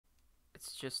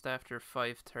It's just after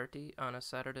 5:30 on a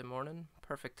Saturday morning.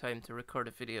 Perfect time to record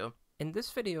a video. In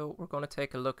this video, we're going to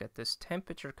take a look at this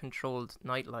temperature-controlled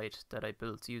nightlight that I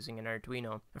built using an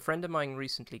Arduino. A friend of mine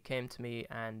recently came to me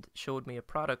and showed me a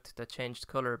product that changed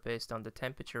color based on the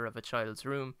temperature of a child's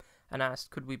room and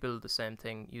asked could we build the same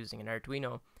thing using an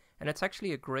Arduino. And it's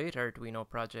actually a great Arduino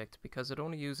project because it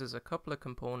only uses a couple of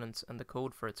components and the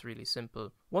code for it's really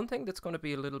simple. One thing that's going to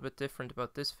be a little bit different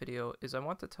about this video is I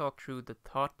want to talk through the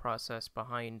thought process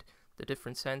behind the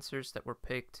different sensors that were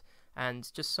picked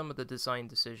and just some of the design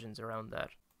decisions around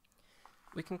that.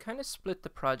 We can kind of split the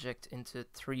project into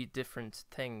three different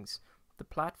things. The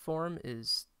platform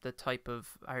is the type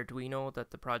of Arduino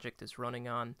that the project is running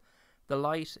on. The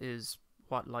light is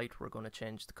what light we're going to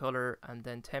change the color, and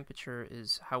then temperature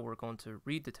is how we're going to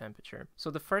read the temperature. So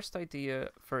the first idea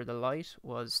for the light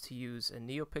was to use a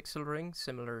NeoPixel ring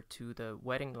similar to the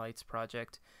wedding lights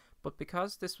project, but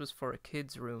because this was for a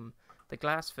kid's room, the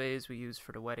glass vase we used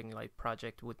for the wedding light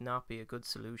project would not be a good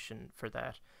solution for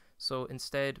that. So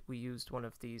instead we used one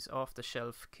of these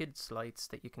off-the-shelf kids lights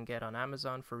that you can get on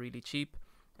Amazon for really cheap,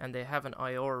 and they have an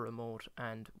IR remote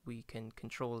and we can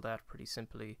control that pretty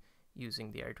simply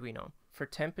using the Arduino. For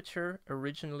temperature,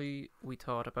 originally we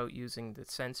thought about using the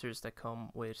sensors that come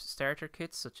with starter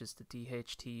kits such as the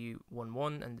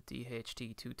DHT11 and the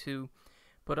DHT22,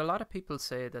 but a lot of people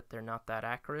say that they're not that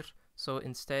accurate, so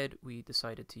instead we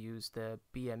decided to use the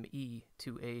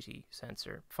BME280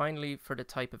 sensor. Finally, for the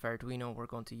type of Arduino we're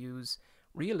going to use,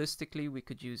 realistically we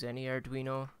could use any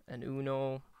Arduino, an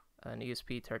Uno, an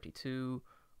ESP32,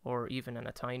 or even an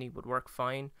Atiny would work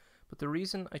fine. But the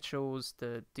reason I chose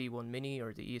the D1 Mini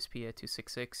or the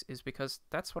ESP8266 is because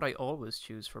that's what I always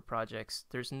choose for projects.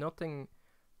 There's nothing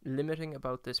limiting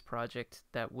about this project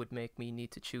that would make me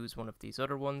need to choose one of these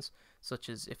other ones, such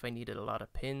as if I needed a lot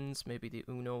of pins, maybe the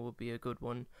Uno would be a good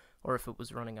one, or if it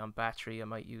was running on battery I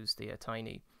might use the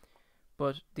Atiny.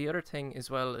 But the other thing as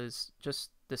well is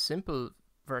just the simple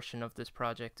version of this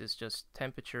project is just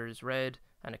temperature is red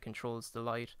and it controls the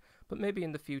light, but maybe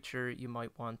in the future you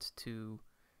might want to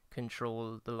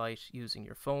control the light using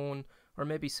your phone, or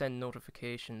maybe send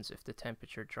notifications if the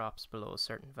temperature drops below a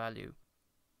certain value.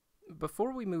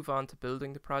 Before we move on to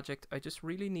building the project, I just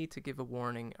really need to give a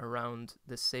warning around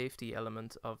the safety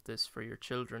element of this for your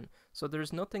children. So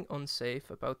there's nothing unsafe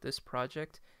about this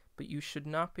project, but you should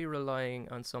not be relying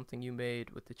on something you made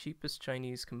with the cheapest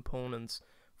Chinese components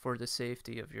for the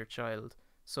safety of your child.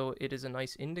 So it is a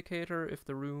nice indicator if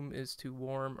the room is too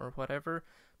warm or whatever,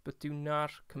 but do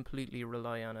not completely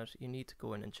rely on it. You need to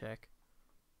go in and check.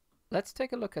 Let's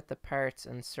take a look at the parts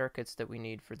and circuits that we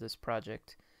need for this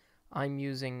project. I'm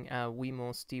using a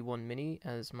Wemos D1 Mini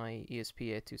as my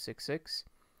ESP8266.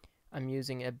 I'm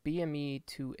using a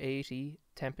BME280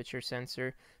 temperature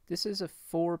sensor. This is a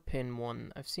 4-pin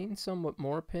one. I've seen some with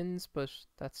more pins, but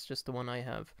that's just the one I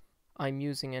have. I'm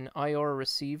using an IR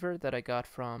receiver that I got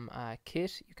from a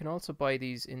kit. You can also buy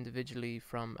these individually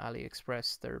from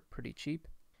AliExpress. They're pretty cheap.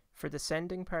 For the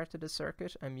sending part of the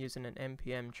circuit, I'm using an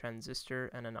NPN transistor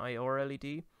and an IR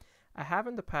LED. I have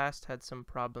in the past had some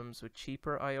problems with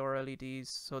cheaper IR LEDs,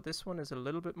 so this one is a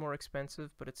little bit more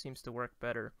expensive, but it seems to work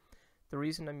better. The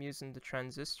reason I'm using the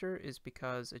transistor is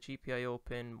because a GPIO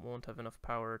pin won't have enough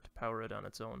power to power it on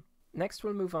its own. Next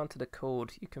we'll move on to the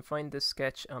code. You can find this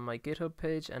sketch on my GitHub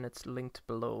page and it's linked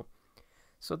below.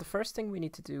 So the first thing we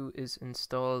need to do is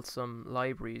install some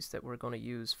libraries that we're going to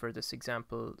use for this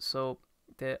example. So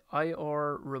the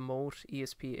IR remote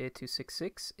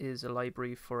ESP8266 is a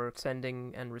library for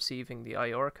sending and receiving the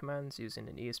IR commands using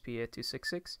an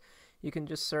ESP8266. You can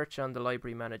just search on the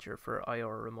library manager for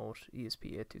IR remote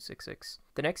ESP8266.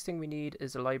 The next thing we need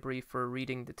is a library for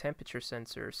reading the temperature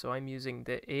sensor. So I'm using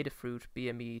the Adafruit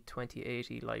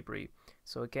BME2080 library.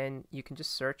 So again, you can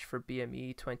just search for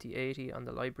BME2080 on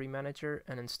the library manager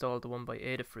and install the one by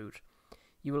Adafruit.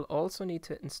 You will also need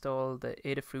to install the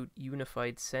Adafruit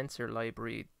Unified Sensor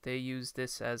library. They use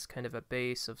this as kind of a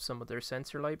base of some of their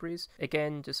sensor libraries.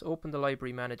 Again, just open the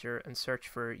library manager and search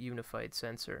for Unified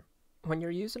Sensor. When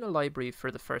you're using a library for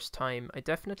the first time, I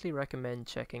definitely recommend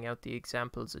checking out the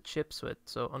examples it ships with.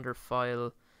 So under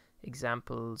File,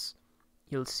 Examples,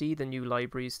 you'll see the new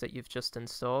libraries that you've just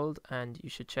installed and you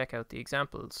should check out the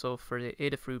examples. So for the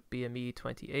Adafruit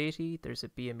BME2080, there's a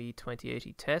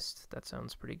BME2080 test. That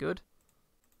sounds pretty good.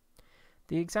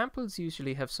 The examples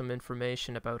usually have some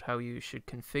information about how you should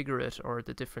configure it or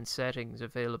the different settings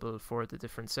available for the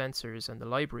different sensors and the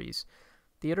libraries.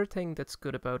 The other thing that's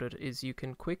good about it is you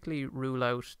can quickly rule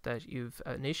out that you've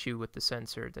an issue with the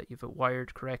sensor, that you've it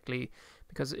wired correctly,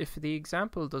 because if the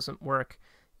example doesn't work,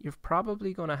 you're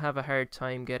probably going to have a hard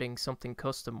time getting something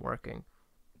custom working.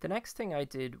 The next thing I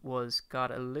did was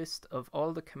got a list of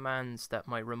all the commands that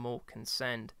my remote can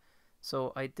send.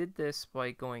 So I did this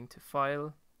by going to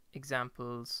File,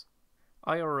 Examples,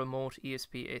 IR Remote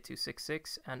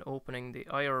ESP8266 and opening the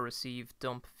IR Receive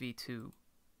Dump v2.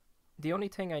 The only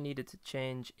thing I needed to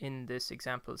change in this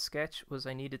example sketch was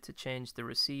I needed to change the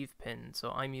receive pin,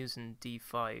 so I'm using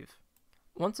D5.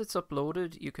 Once it's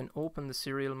uploaded, you can open the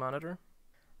serial monitor,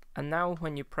 and now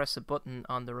when you press a button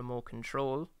on the remote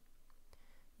control,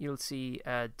 you'll see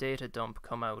a data dump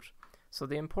come out. So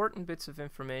the important bits of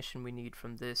information we need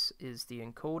from this is the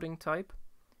encoding type,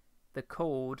 the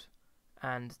code,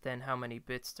 and then how many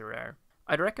bits there are.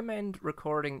 I'd recommend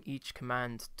recording each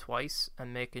command twice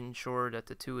and making sure that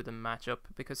the two of them match up,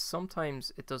 because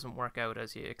sometimes it doesn't work out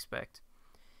as you expect.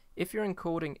 If your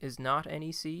encoding is not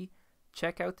NEC,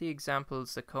 check out the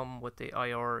examples that come with the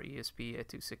IR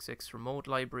ESP8266 remote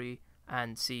library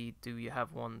and see do you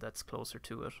have one that's closer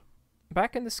to it.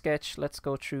 Back in the sketch, let's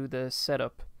go through the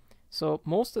setup. So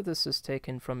most of this is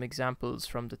taken from examples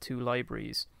from the two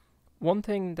libraries. One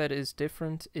thing that is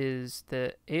different is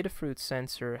the Adafruit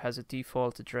sensor has a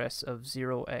default address of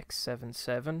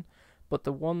 0x77, but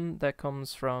the one that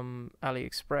comes from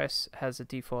AliExpress has a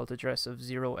default address of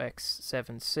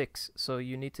 0x76, so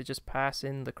you need to just pass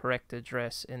in the correct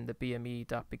address in the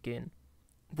bme.begin.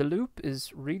 The loop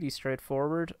is really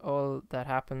straightforward. All that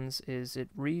happens is it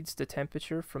reads the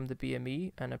temperature from the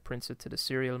BME and it prints it to the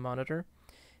serial monitor.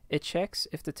 It checks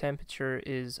if the temperature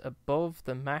is above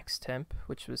the max temp,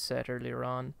 which was set earlier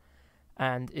on,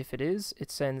 and if it is, it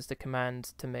sends the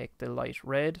command to make the light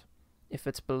red. If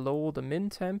it's below the min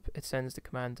temp, it sends the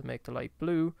command to make the light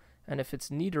blue, and if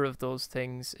it's neither of those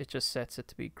things, it just sets it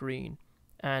to be green.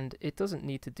 And it doesn't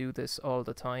need to do this all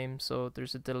the time, so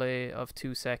there's a delay of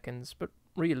 2 seconds, but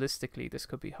realistically this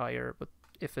could be higher, but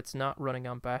if it's not running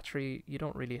on battery, you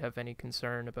don't really have any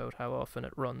concern about how often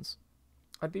it runs.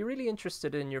 I'd be really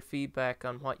interested in your feedback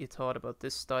on what you thought about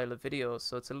this style of video.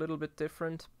 So it's a little bit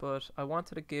different, but I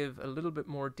wanted to give a little bit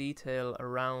more detail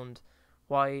around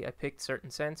why I picked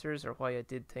certain sensors or why I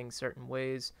did things certain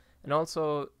ways, and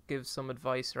also give some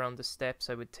advice around the steps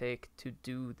I would take to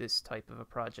do this type of a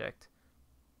project.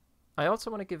 I also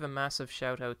want to give a massive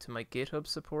shout out to my Github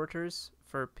supporters.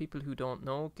 For people who don't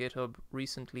know, Github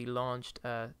recently launched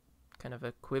a kind of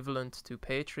equivalent to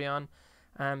Patreon,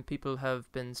 and people have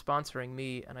been sponsoring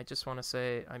me, and I just want to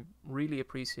say I'm really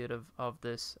appreciative of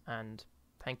this and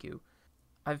thank you.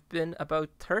 I've been about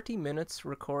 30 minutes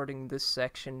recording this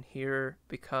section here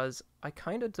because I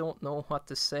kind of don't know what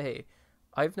to say.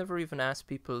 I've never even asked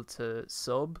people to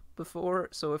sub before,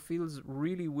 so it feels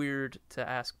really weird to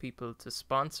ask people to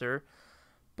sponsor,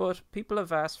 but people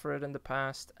have asked for it in the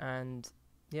past, and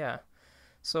yeah.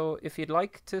 So if you'd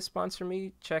like to sponsor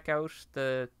me, check out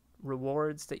the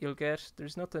rewards that you'll get.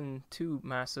 There's nothing too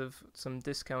massive, some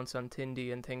discounts on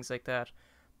Tindie and things like that,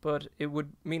 but it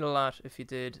would mean a lot if you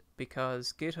did,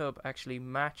 because GitHub actually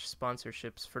match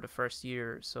sponsorships for the first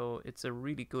year, so it's a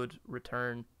really good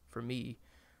return for me,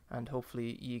 and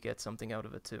hopefully you get something out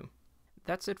of it too.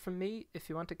 That's it from me. If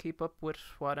you want to keep up with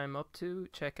what I'm up to,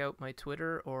 check out my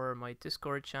Twitter or my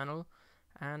Discord channel,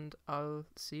 and I'll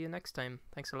see you next time.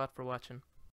 Thanks a lot for watching.